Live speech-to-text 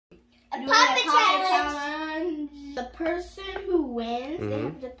doing puppet a puppet challenge. The person who wins, they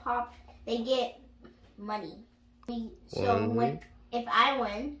have to pop. They get money. So if I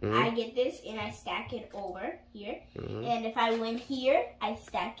win, I get this and I stack it over here. And if I win here, I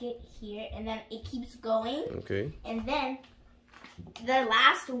stack it here, and then it keeps going. Okay. And then the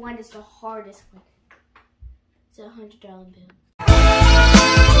last one is the hardest one. It's a $100 bill.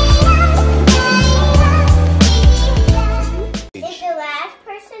 If the last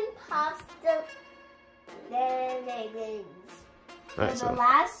person pops then they lose. Right, so the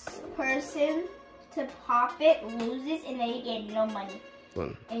last person to pop it loses, and then you get no money.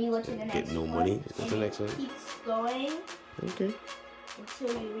 One. And you go to the next one. Get no money. What's the next one? It keeps going. Okay.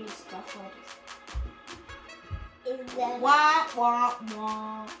 Until you reach the hardest. Wah, wah,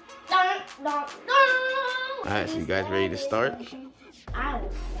 wah. Dun, dun, dun. Alright, so you guys ready to start? I will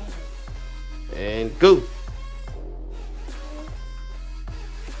play. And go!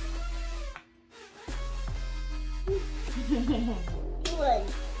 One.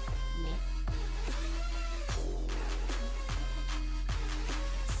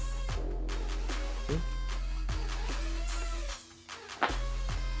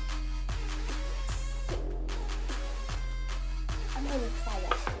 I'm really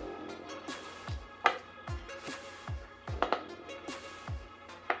excited.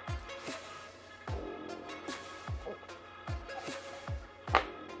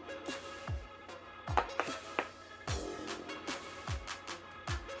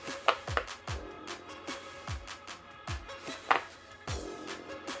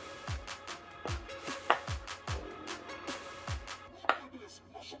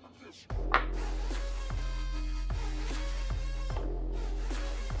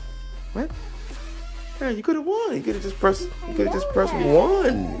 What? Yeah, you could have won. You could have just pressed. You could have just pressed one.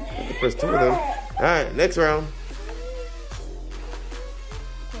 You had to press two of them. All right, next round.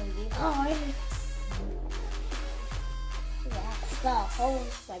 Oh, that's the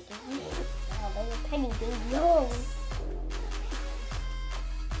holes like this. Oh, those are tiny baby holes.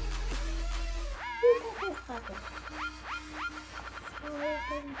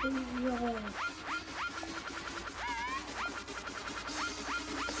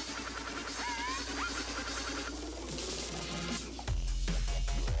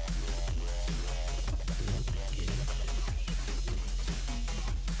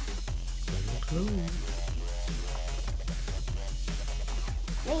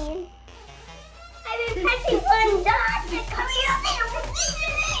 Man, I've been pressing one dot and coming up there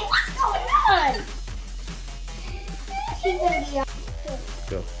repeatedly. What's going on? She's gonna be on.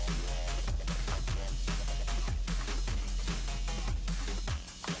 Go.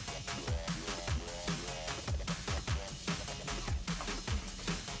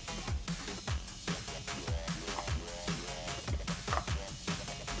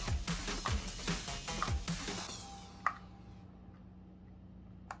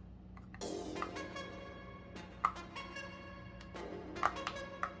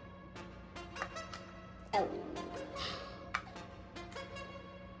 Oh.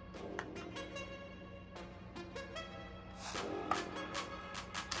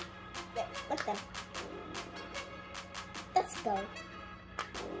 What the? Let's go.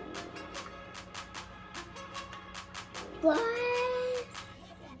 What?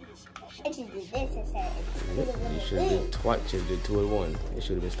 I should do this instead. You should have did twice. Should have did 2 at 1. You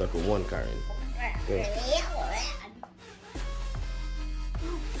should have been stuck with one card. Go.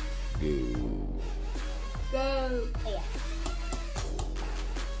 Go. Go. Oh, yeah.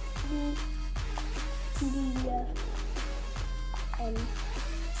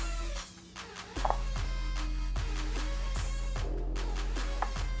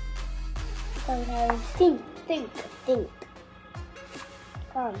 Sometimes think.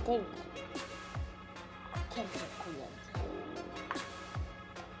 Come on, think. Can't think yet.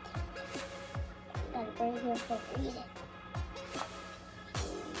 Gotta bring here for a reason.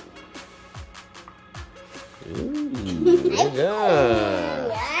 Ooh, good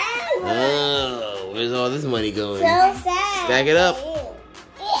job. Oh, where's all this money going? So sad. Stack it up.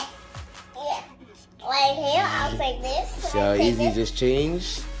 Yeah. Like here, I'll take this. See how easy it just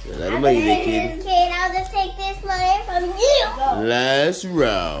changed? A lot of I'll money take there, this, kid. kid. I'll just take this money from you. Last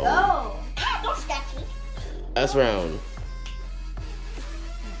round. Go. Ah, don't scratch me. Last round.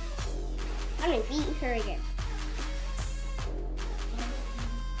 I'm gonna beat her again.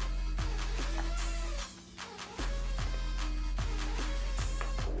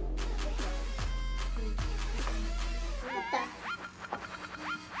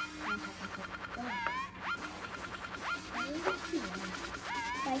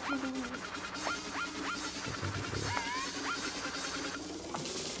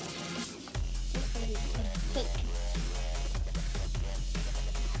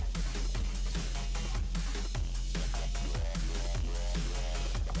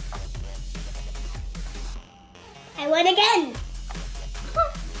 I won again.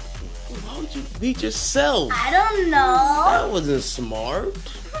 Why would you beat yourself? I don't know. That wasn't smart.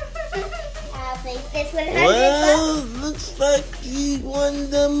 I'll take this 100 Well, looks like he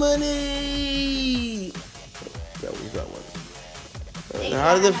won the money. Yeah, we got one.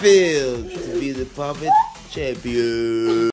 How does it feel to be the puppet champion?